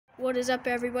What is up,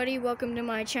 everybody? Welcome to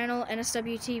my channel,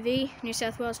 NSW TV, New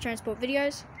South Wales Transport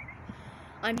Videos.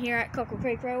 I'm here at Cockle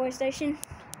Creek Railway Station.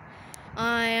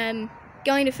 I am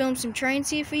going to film some trains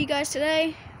here for you guys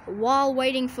today while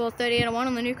waiting for 3801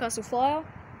 on the Newcastle flyer.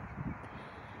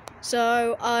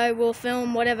 So I will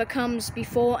film whatever comes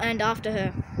before and after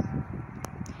her.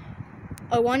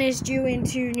 01 is due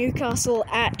into Newcastle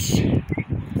at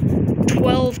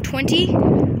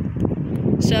 12:20.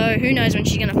 So who knows when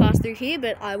she's going to pass through here,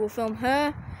 but I will film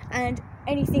her and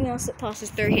anything else that passes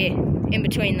through here in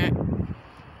between that.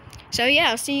 So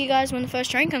yeah, I'll see you guys when the first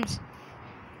train comes.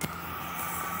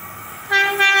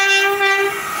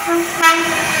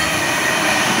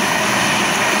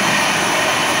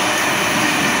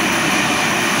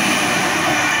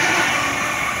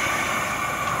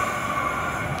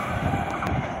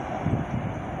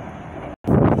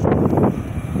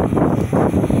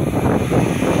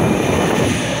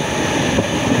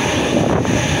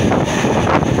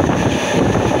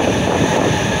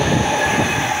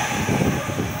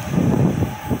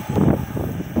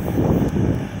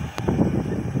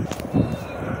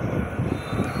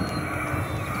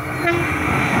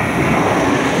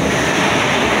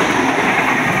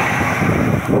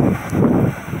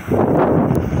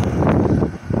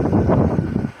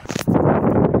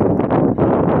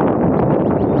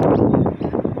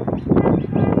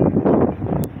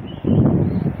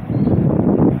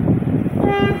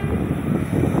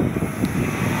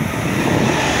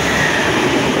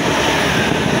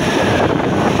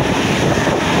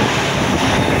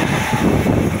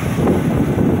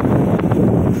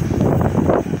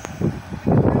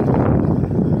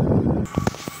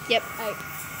 Yep,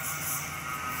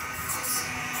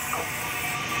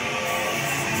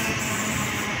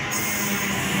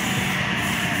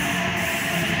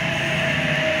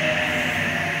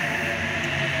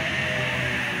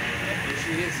 Here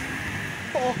she is.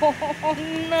 Oh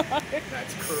no!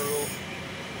 That's cruel.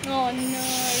 Oh no!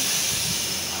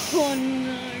 Oh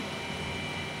no!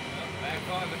 Bad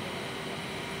climate.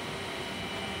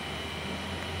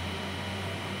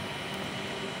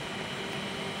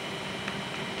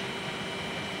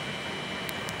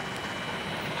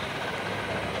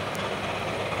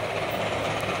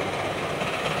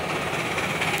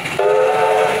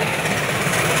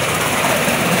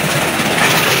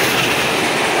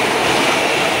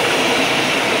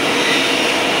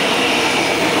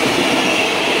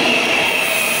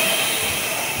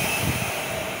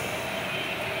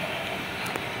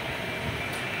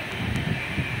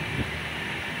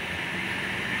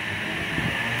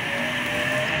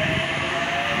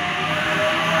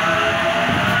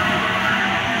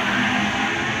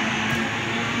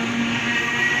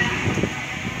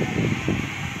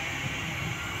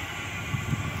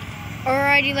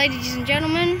 Alrighty, ladies and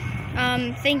gentlemen,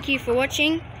 thank you for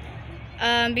watching.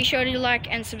 Be sure to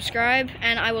like and subscribe,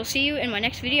 and I will see you in my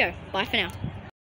next video. Bye for now.